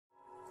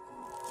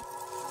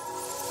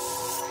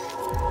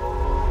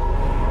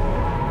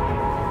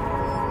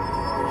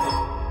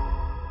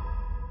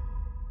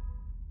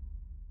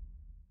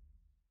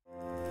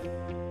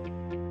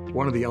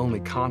one of the only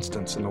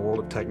constants in the world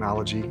of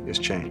technology is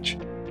change.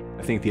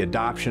 I think the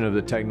adoption of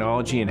the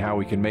technology and how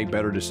we can make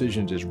better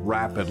decisions is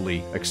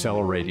rapidly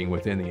accelerating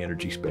within the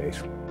energy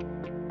space.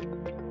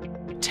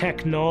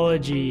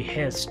 Technology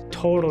has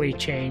totally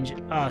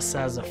changed us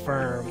as a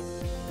firm.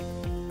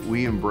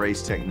 We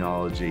embrace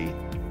technology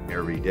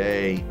every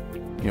day.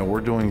 You know,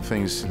 we're doing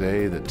things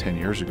today that 10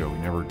 years ago we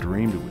never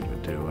dreamed we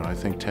would do, and I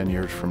think 10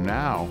 years from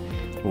now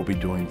we'll be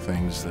doing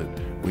things that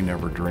we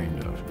never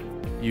dreamed of.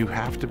 You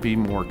have to be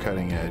more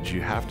cutting edge.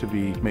 You have to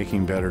be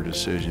making better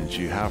decisions.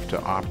 You have to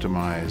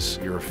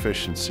optimize your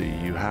efficiency.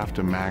 You have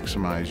to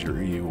maximize your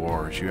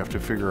EURs. You have to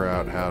figure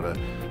out how to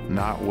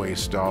not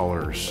waste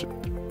dollars.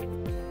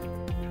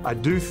 I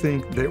do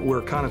think that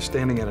we're kind of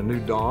standing at a new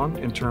dawn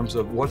in terms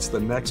of what's the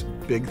next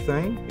big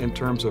thing in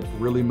terms of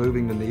really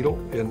moving the needle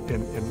in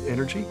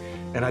energy.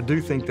 And I do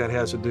think that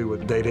has to do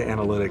with data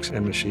analytics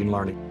and machine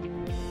learning.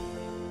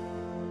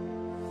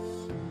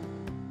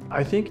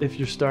 I think if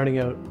you're starting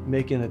out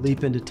making a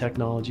leap into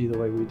technology the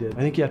way we did, I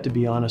think you have to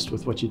be honest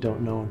with what you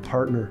don't know and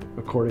partner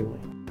accordingly.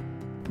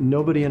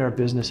 Nobody in our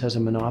business has a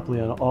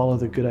monopoly on all of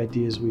the good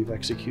ideas we've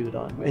executed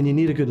on. And you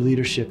need a good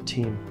leadership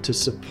team to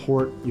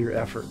support your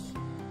effort.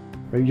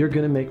 Right? You're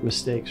going to make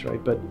mistakes,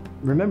 right? But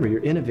remember,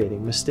 you're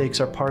innovating. Mistakes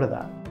are part of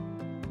that.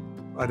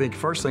 I think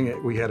first thing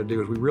that we had to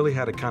do is we really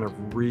had to kind of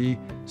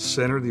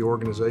re-center the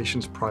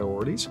organization's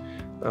priorities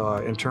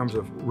in terms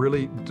of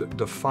really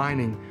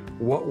defining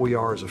what we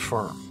are as a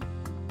firm.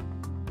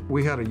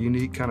 We had a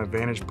unique kind of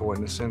vantage point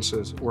in the sense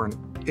that we're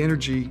an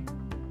energy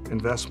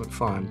investment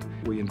fund.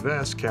 We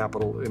invest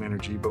capital in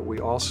energy, but we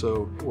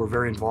also were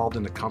very involved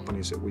in the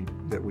companies that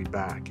we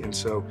back. And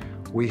so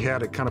we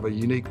had a kind of a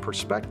unique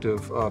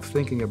perspective of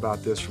thinking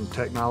about this from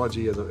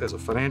technology as a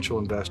financial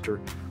investor,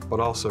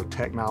 but also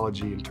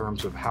technology in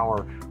terms of how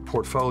our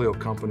portfolio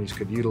companies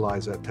could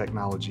utilize that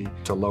technology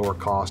to lower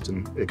cost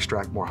and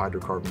extract more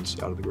hydrocarbons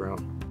out of the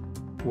ground.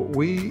 What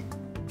we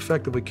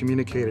effectively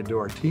communicated to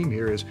our team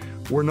here is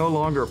we're no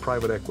longer a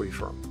private equity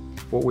firm.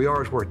 What we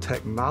are is we're a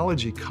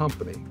technology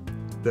company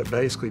that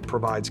basically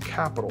provides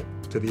capital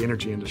to the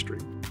energy industry.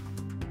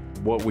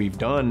 What we've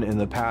done in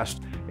the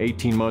past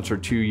 18 months or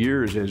 2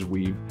 years is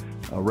we've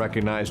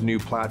recognized new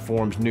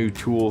platforms, new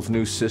tools,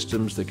 new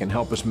systems that can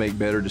help us make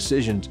better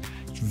decisions.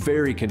 It's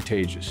very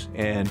contagious,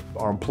 and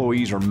our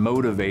employees are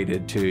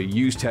motivated to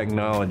use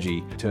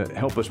technology to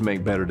help us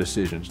make better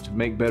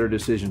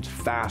decisions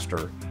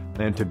faster,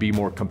 and to be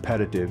more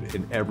competitive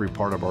in every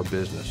part of our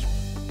business.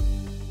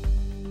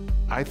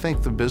 I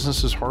think the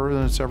business is harder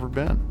than it's ever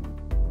been.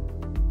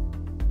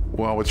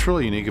 Well, what's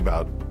really unique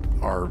about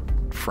our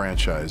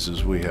franchise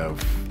is we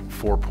have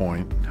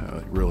FourPoint,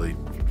 really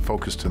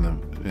focused in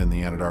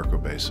the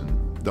Anadarko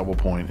Basin, Double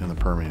Point in the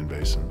Permian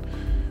Basin.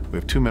 We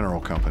have 2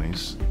 mineral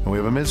companies, and we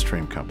have a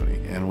midstream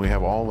company, and we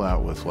have all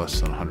that with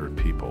less than 100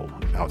 people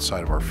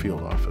outside of our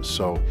field office.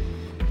 So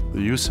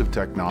the use of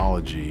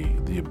technology,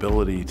 the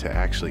ability to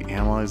actually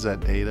analyze that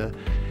data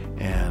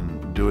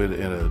and do it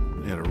at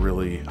a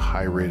really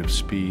high rate of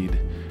speed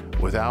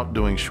without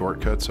doing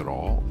shortcuts at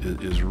all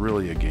is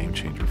really a game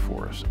changer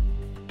for us.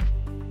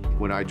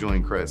 When I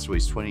joined Credit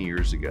Suisse 20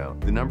 years ago,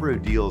 the number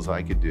of deals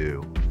I could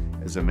do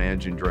as a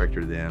managing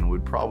director then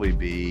would probably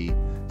be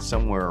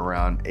somewhere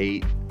around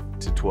 8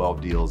 to 12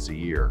 deals a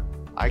year.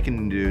 I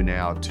can do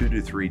now 2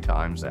 to 3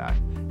 times that.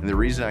 And the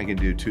reason I can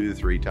do 2 to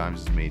 3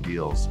 times as many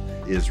deals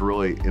is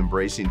really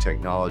embracing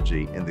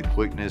technology and the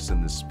quickness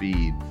and the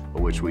speed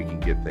at which we can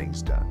get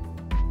things done.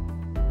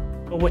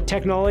 What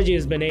technology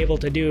has been able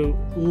to do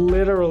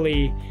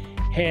literally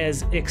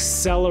has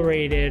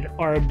accelerated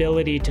our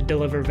ability to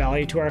deliver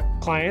value to our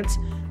clients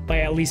by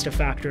at least a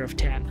factor of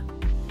 10.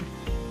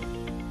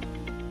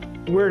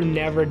 We're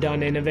never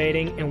done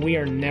innovating, and we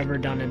are never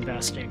done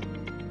investing.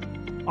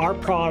 Our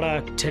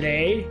product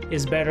today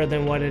is better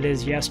than what it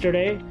is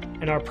yesterday,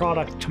 and our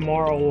product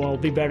tomorrow will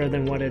be better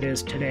than what it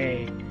is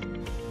today.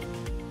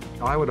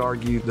 I would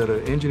argue that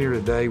an engineer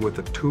today with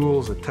the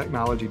tools, the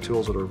technology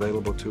tools that are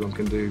available to them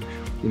can do,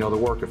 the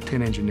work of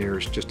 10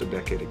 engineers just a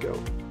decade ago.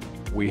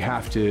 We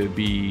have to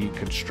be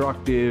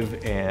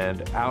constructive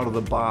and out of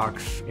the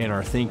box in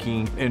our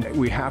thinking, and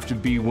we have to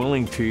be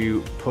willing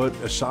to put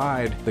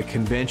aside the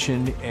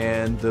convention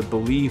and the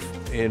belief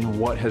in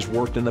what has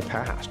worked in the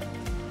past.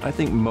 I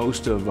think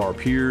most of our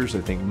peers, I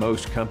think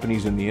most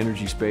companies in the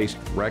energy space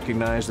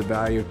recognize the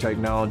value of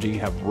technology,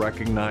 have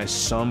recognized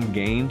some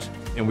gains,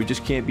 and we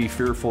just can't be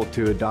fearful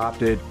to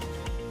adopt it.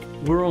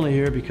 We're only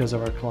here because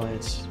of our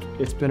clients.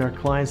 It's been our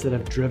clients that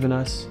have driven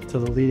us to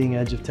the leading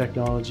edge of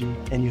technology,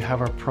 and you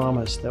have our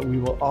promise that we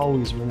will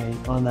always remain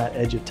on that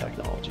edge of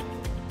technology.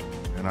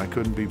 And I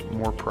couldn't be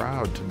more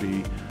proud to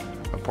be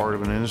a part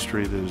of an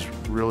industry that has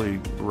really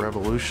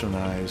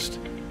revolutionized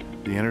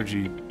the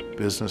energy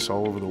business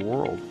all over the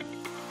world.